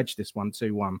Watford are going to edge this one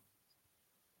 2-1.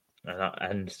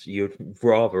 And you'd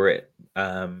rather it,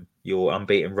 your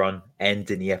unbeaten run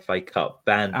end in the FA Cup,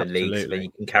 ban the league, so then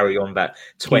you can carry on that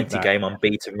 20-game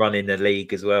unbeaten run in the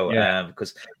league as well.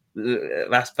 Because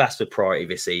that's the priority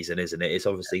this season, isn't it? It's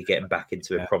obviously getting back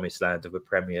into a promised land of a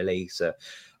Premier League. So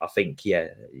I think,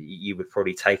 you would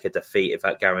probably take a defeat if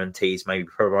that guarantees maybe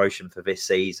promotion for this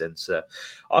season. So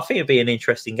I think it'll be an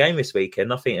interesting game this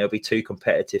weekend. I think it'll be 2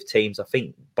 competitive teams. I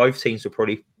think both teams will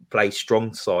probably play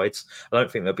strong sides. I don't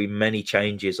think there'll be many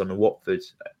changes on the Watford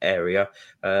area.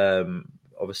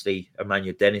 Obviously,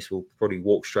 Emmanuel Dennis will probably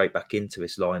walk straight back into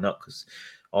this lineup because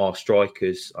our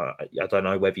strikers, I don't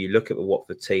know whether you look at the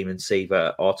Watford team and see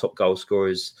that our top goal scorer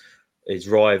is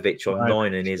Rajovic on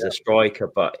 9 and is a striker,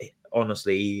 but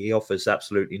honestly, he offers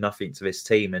absolutely nothing to this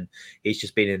team, and he's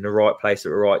just been in the right place at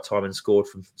the right time and scored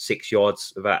from 6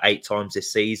 yards about 8 times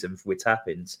this season with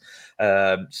tap-ins.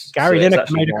 Gary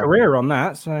Lineker made a career on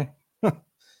that, so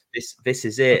this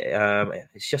is it.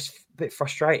 It's just a bit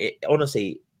frustrating.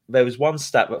 Honestly, there was one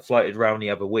stat that floated around the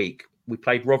other week. We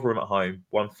played Rotherham at home,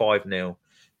 won 5-0.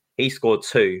 He scored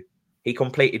 2. He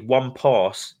completed 1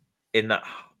 pass in the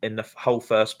whole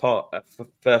first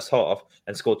half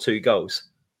and scored 2 goals.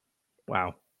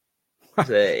 Wow. I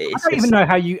don't even know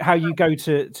how you go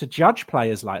to judge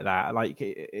players like that. Like,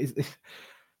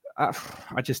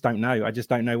 I just don't know. I just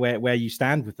don't know where you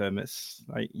stand with them. It's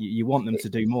like you want them to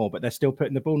do more, but they're still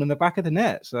putting the ball in the back of the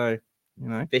net. So,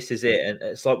 this is it. And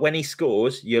it's like when he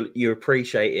scores, you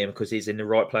appreciate him because he's in the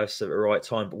right place at the right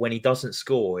time. But when he doesn't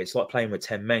score, it's like playing with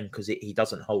 10 men because he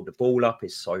doesn't hold the ball up.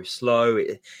 It's so slow.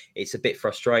 It's a bit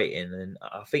frustrating. And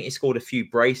I think he scored a few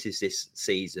braces this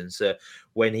season. So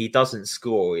when he doesn't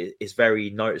score, it's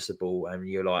very noticeable. And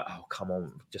you're like, oh, come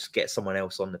on, just get someone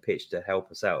else on the pitch to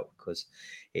help us out because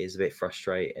it is a bit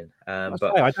frustrating.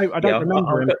 But I don't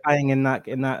remember him playing in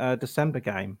that December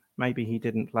game. Maybe he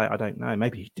didn't play. I don't know.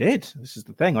 Maybe he did. This is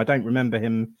the thing. I don't remember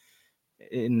him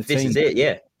in the team. This is it.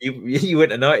 Yeah, you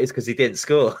wouldn't have noticed because he didn't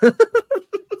score.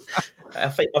 I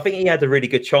think he had a really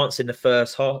good chance in the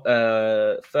first half.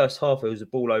 It was a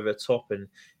ball over the top, and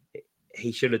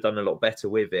he should have done a lot better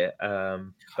with it.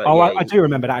 I do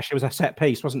remember that. Actually, it was a set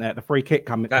piece, wasn't it? The free kick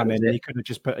come in, and he could have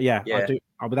just put. Yeah. I do.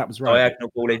 Oh, but that was right.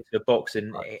 Diagonal ball into the box,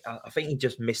 and I think he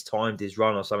just mistimed his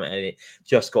run or something, and it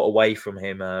just got away from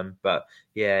him. But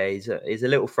yeah, he's a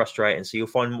little frustrating. So you'll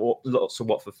find lots of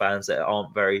Watford fans that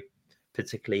aren't very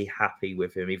particularly happy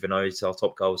with him, even though he's our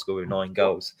top goal scorer with 9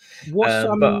 goals.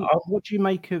 What do you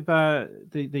make of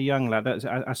the young lad? That's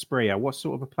Asprilla. What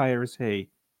sort of a player is he?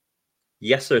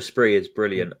 Yes, Asprilla is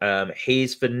brilliant.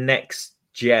 He's the next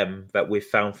gem that we've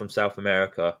found from South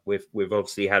America. We've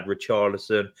obviously had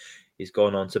Richarlison. He's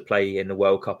gone on to play in the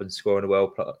World Cup and score in the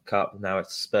World Cup. Now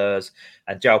it's Spurs.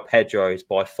 And João Pedro is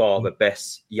by far the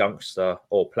best youngster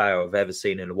or player I've ever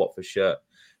seen in a Watford shirt,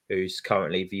 who's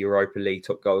currently the Europa League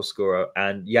top goal scorer.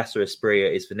 And Yasser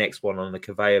Asprilla is the next one on the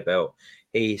conveyor belt.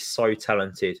 He's so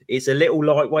talented. He's a little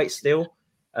lightweight still.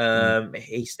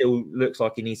 He still looks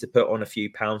like he needs to put on a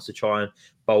few pounds to try and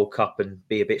bulk up and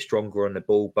be a bit stronger on the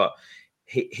ball, but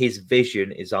his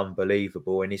vision is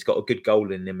unbelievable, and he's got a good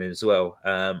goal in him as well.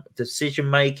 Decision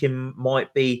making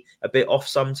might be a bit off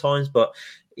sometimes, but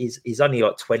he's only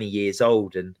like 20 years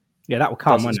old, and that will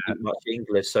come. Doesn't speak much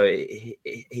English, so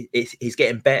he's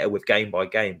getting better with game by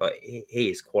game. But he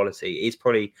is quality. He's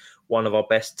probably one of our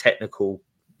best technically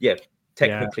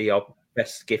our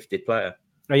best gifted player.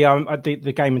 Yeah,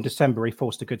 the game in December, he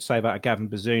forced a good save out of Gavin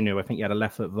Bazunu. I think he had a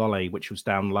left foot volley, which was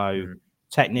down low.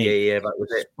 Technique, that was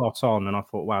it. Spot on. And I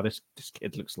thought, wow, this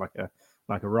kid looks like a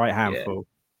right handful.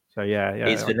 So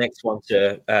he's the next one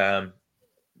to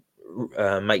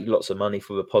make lots of money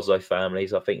for the Pozzo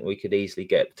families. I think we could easily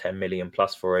get 10 million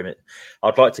plus for him.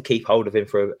 I'd like to keep hold of him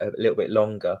for a little bit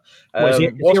longer. Is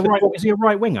he a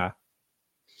right winger?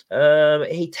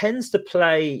 He tends to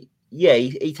play. Yeah,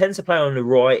 he tends to play on the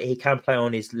right. He can play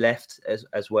on his left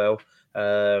as well.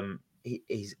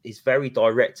 He's very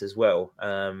direct as well,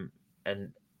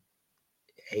 and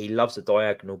he loves a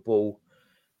diagonal ball.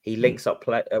 He links up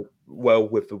well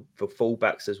with the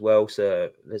fullbacks as well. So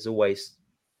there's always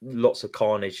lots of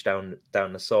carnage down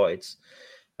the sides.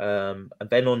 And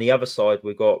then on the other side,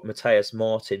 we've got Mateus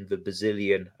Martin, the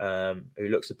Brazilian, who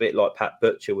looks a bit like Pat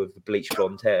Butcher with the bleached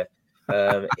blonde hair.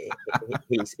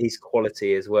 He's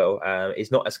quality as well.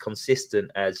 He's not as consistent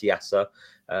as Yasser,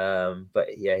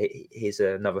 but yeah, he's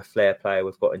another flair player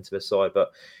we've got into the side.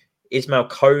 But Ismail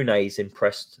Kone's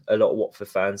impressed a lot of Watford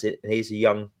fans. He's a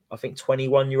young, I think,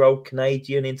 21-year-old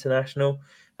Canadian international.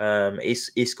 He's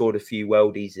scored a few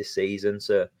worldies this season.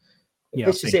 So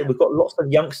this is it. We've got lots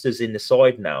of youngsters in the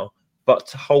side now, but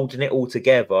holding it all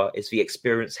together is the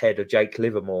experienced head of Jake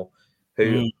Livermore,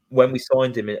 who, when we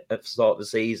signed him at the start of the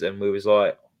season, we was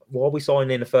like, why are we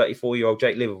signing a 34-year-old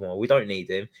Jake Livermore? We don't need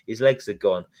him. His legs are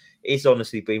gone. He's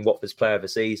honestly been Watford's player of the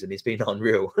season. He's been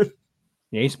unreal.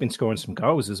 Yeah, he's been scoring some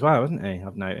goals as well, hasn't he?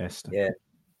 I've noticed. Yeah.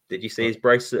 Did you see his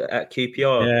brace at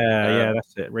QPR? Yeah,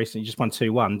 that's it. Recently, you just won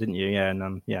 2-1, didn't you? Yeah,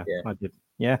 and I did.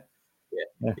 Yeah.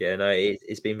 No,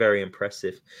 it's been very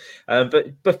impressive.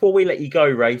 But before we let you go,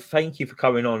 Ray, thank you for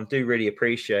coming on. Do really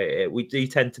appreciate it. We do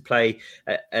tend to play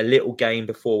a little game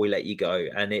before we let you go,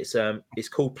 and it's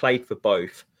called Played for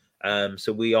Both.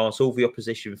 So we ask all the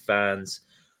opposition fans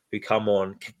who come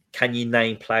on, can you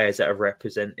name players that have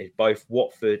represented both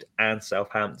Watford and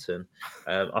Southampton?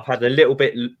 I've had a little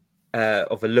bit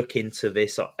of a look into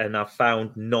this, and I've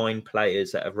found 9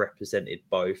 players that have represented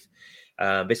both.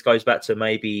 This goes back to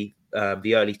maybe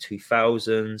the early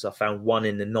 2000s. I found one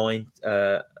in the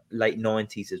late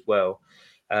 90s as well.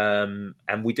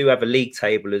 And we do have a league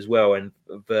table as well. And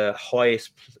the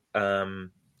highest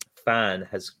fan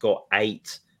has got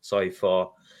 8 so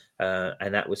far.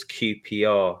 And that was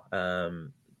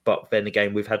QPR. But then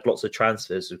again, we've had lots of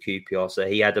transfers with QPR. So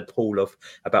he had a pool of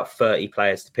about 30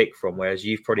 players to pick from, whereas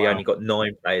you've probably only got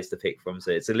 9 players to pick from. So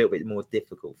it's a little bit more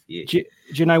difficult for you. Do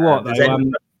you know what?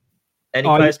 Any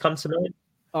players come to mind?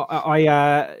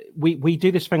 We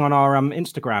do this thing on our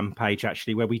Instagram page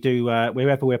actually, where we do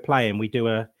wherever we're playing, we do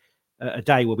a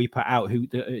day where we put out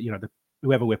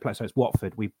whoever we're playing. So it's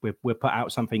Watford. We put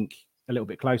out something a little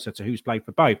bit closer to who's played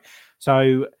for both.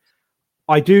 So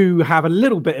I do have a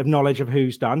little bit of knowledge of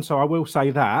who's done. So I will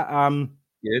say that.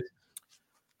 Good.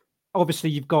 Obviously,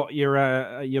 you've got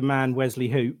your man Wesley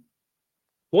Hoot.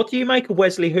 What do you make of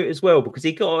Wesley Hoot as well? Because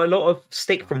he got a lot of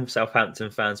stick from Southampton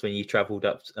fans when you travelled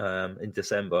up in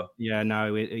December. Yeah,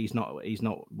 no, he's not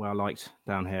well liked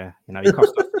down here. You know, he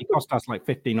cost us like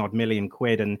 15 odd million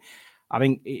quid, and I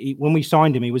think when we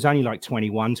signed him, he was only like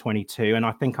 21, 22, and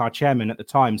I think our chairman at the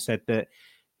time said that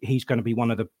he's going to be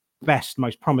one of the best,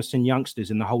 most promising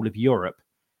youngsters in the whole of Europe.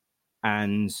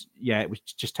 And yeah, it was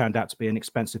just turned out to be an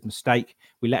expensive mistake.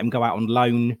 We let him go out on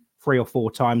loan 3 or 4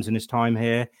 times in his time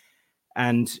here,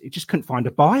 and he just couldn't find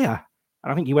a buyer.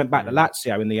 And I think he went back to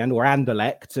Lazio in the end, or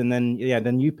Anderlecht, and then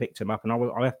you picked him up. And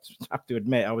I have to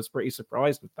admit, I was pretty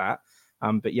surprised with that.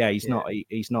 But yeah, he's not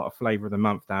a flavour of the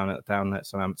month down at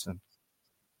Southampton.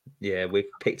 Yeah, we've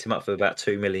picked him up for about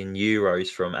 €2 million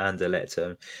from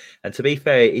Anderlecht, and to be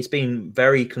fair, he's been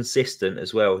very consistent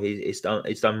as well. He's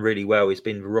done really well. He's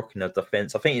been rocking our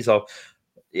defence. I think he's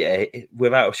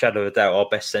without a shadow of a doubt, our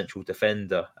best central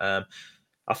defender.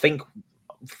 I think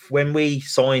when we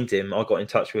signed him, I got in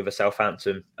touch with a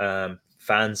Southampton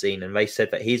fanzine, and they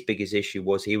said that his biggest issue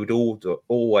was he would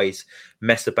always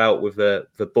mess about with the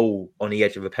ball on the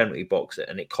edge of a penalty box,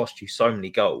 and it cost you so many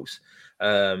goals.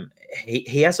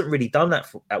 He hasn't really done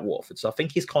that at Watford, so I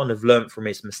think he's kind of learnt from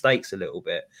his mistakes a little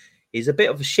bit. He's a bit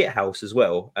of a shithouse as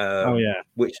well,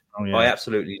 which I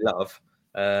absolutely love.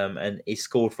 And he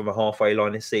scored from a halfway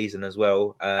line this season as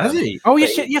well. Has he? Oh,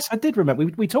 yes, I did remember.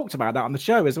 We talked about that on the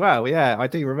show as well. Yeah, I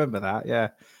do remember that. Yeah,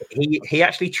 he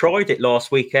actually tried it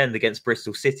last weekend against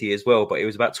Bristol City as well, but it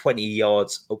was about 20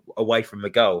 yards away from the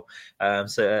goal.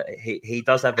 So he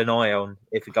does have an eye on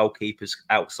if the goalkeeper's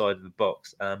outside of the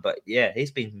box. But yeah,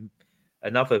 he's been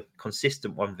another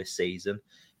consistent one this season.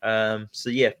 So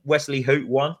yeah, Wesley Hoot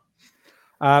won.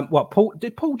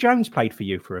 Paul Jones played for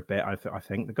you for a bit, I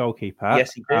think, the goalkeeper.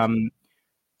 Yes, he did.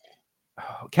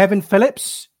 Kevin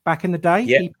Phillips back in the day,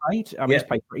 he played.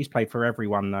 He's played for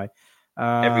everyone though.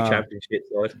 Every championship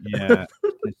side. Yeah,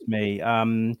 it's me.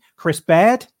 Chris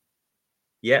Baird.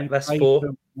 Yeah, that's 4.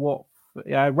 What?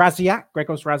 Raziak,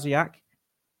 Gregos Raziak.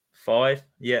 5.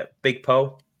 Yeah, big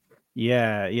Paul.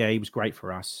 Yeah, he was great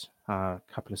for us. A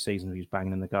couple of seasons he was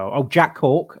banging in the goal. Oh, Jack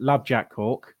Cork, love Jack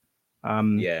Cork.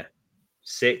 Yeah.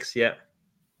 6, yeah.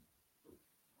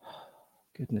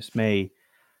 Goodness me.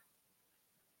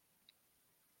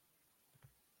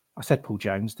 I said Paul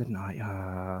Jones, didn't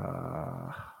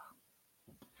I?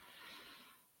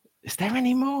 Is there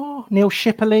any more? Neil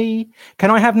Shipley?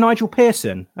 Can I have Nigel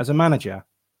Pearson as a manager?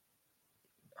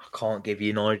 I can't give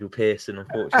you Nigel Pearson,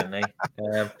 unfortunately.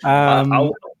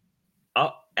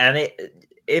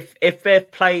 If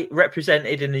they're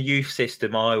represented in the youth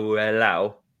system, I will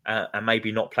allow. And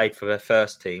maybe not played for their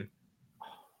first team.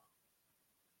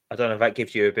 I don't know if that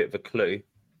gives you a bit of a clue.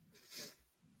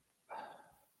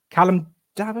 Callum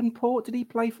Davenport, did he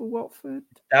play for Watford?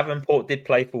 Davenport did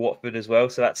play for Watford as well,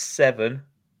 so that's 7.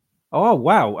 Oh,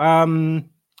 wow.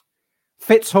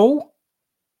 Fitzhall?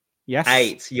 Yes.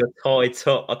 8. You're tied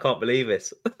top. I can't believe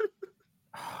this.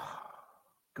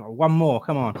 God, one more.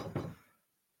 Come on.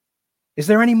 Is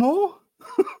there any more?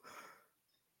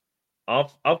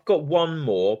 I've got one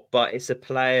more, but it's a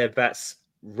player that's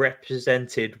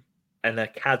represented an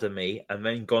academy and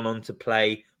then gone on to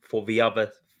play for the other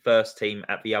first team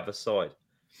at the other side.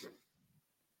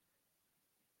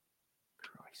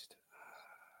 Christ.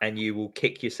 And you will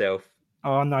kick yourself.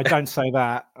 Oh, no, don't say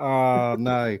that. Oh,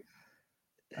 no.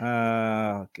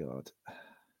 Oh, God.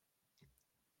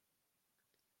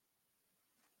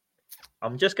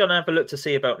 I'm just going to have a look to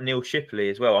see about Neil Shipley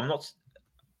as well.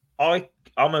 I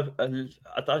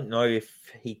don't know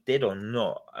if he did or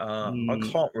not. I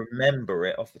can't remember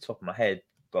it off the top of my head,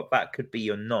 but that could be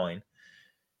your 9.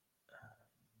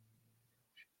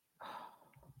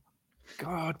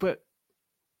 God, but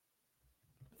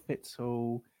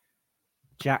Fitzhall,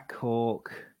 Jack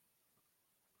Hawke.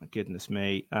 My goodness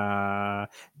me.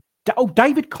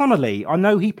 David Connolly. I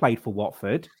know he played for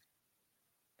Watford.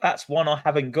 That's one I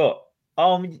haven't got.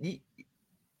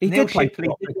 He Neil did play Shipley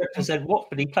did represent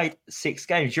Watford. He played 6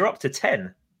 games. You're up to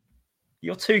 10.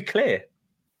 You're too clear.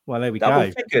 Well, there we Double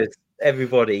go. figures,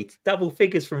 everybody. Double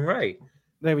figures from Ray.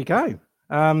 There we go.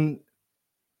 Who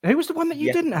was the one that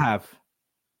you didn't have?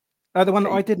 The one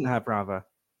that I didn't have, rather.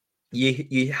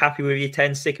 You happy with your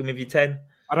 10? Sticking with your 10?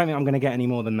 I don't think I'm going to get any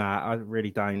more than that. I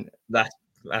really don't.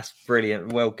 That's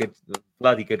brilliant. Well, good,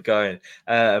 bloody good going.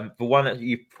 The one that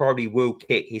you probably will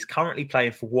kick. He's currently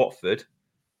playing for Watford.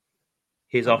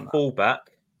 He's our fullback.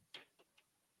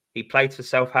 He played for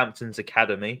Southampton's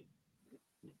academy.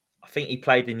 I think he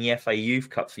played in the FA Youth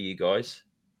Cup for you guys.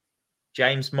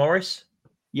 James Morris.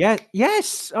 Yeah.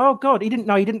 Yes. Oh God, he didn't.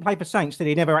 No, he didn't play for Saints, did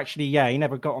he? He never actually. Yeah, he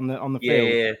never got on the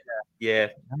field. Yeah.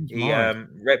 He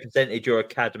represented your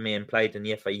academy and played in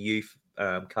the FA Youth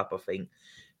Cup, I think.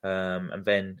 And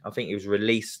then I think he was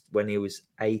released when he was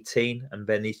 18, and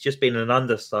then he's just been an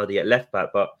understudy at left back.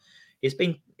 But it's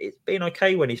been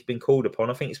okay when he's been called upon.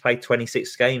 I think he's played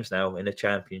 26 games now in the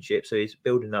Championship, so he's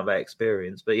building up that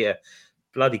experience. But yeah.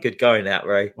 Bloody good going out,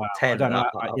 Ray. Wow, 10. I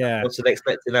wasn't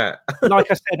expecting that.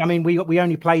 Like I said, I mean, we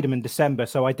only played them in December,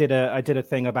 so I did a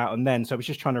thing about them then. So I was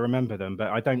just trying to remember them, but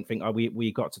I don't think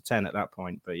we got to 10 at that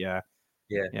point. But yeah.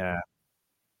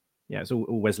 It's all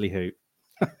Wesley Hoot.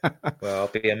 Well, I'll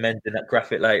be amending that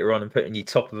graphic later on and putting you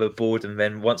top of the board, and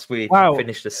then once we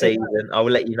finish the season, I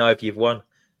will let you know if you've won.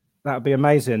 That would be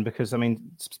amazing because I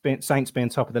mean, Saints being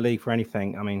top of the league for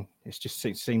anything, I mean, it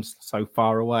seems so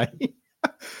far away.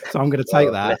 So I'm going to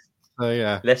take that.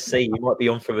 Let's see. You might be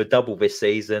on for a double this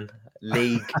season.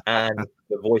 League and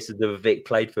the Voices of Vic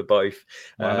played for both.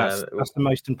 Well, that's the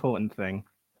most important thing.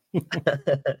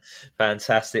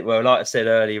 Fantastic. Well, like I said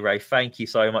earlier, Ray, thank you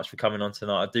so much for coming on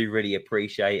tonight. I do really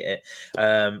appreciate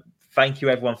it. Thank you,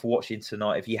 everyone, for watching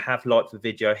tonight. If you have liked the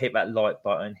video, hit that like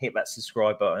button, hit that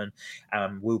subscribe button,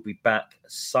 and we'll be back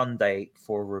Sunday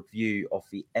for a review of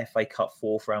the FA Cup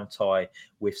 4th round tie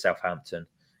with Southampton.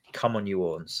 Come on, you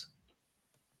Orns.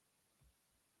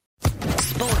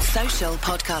 Sports Social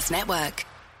Podcast Network.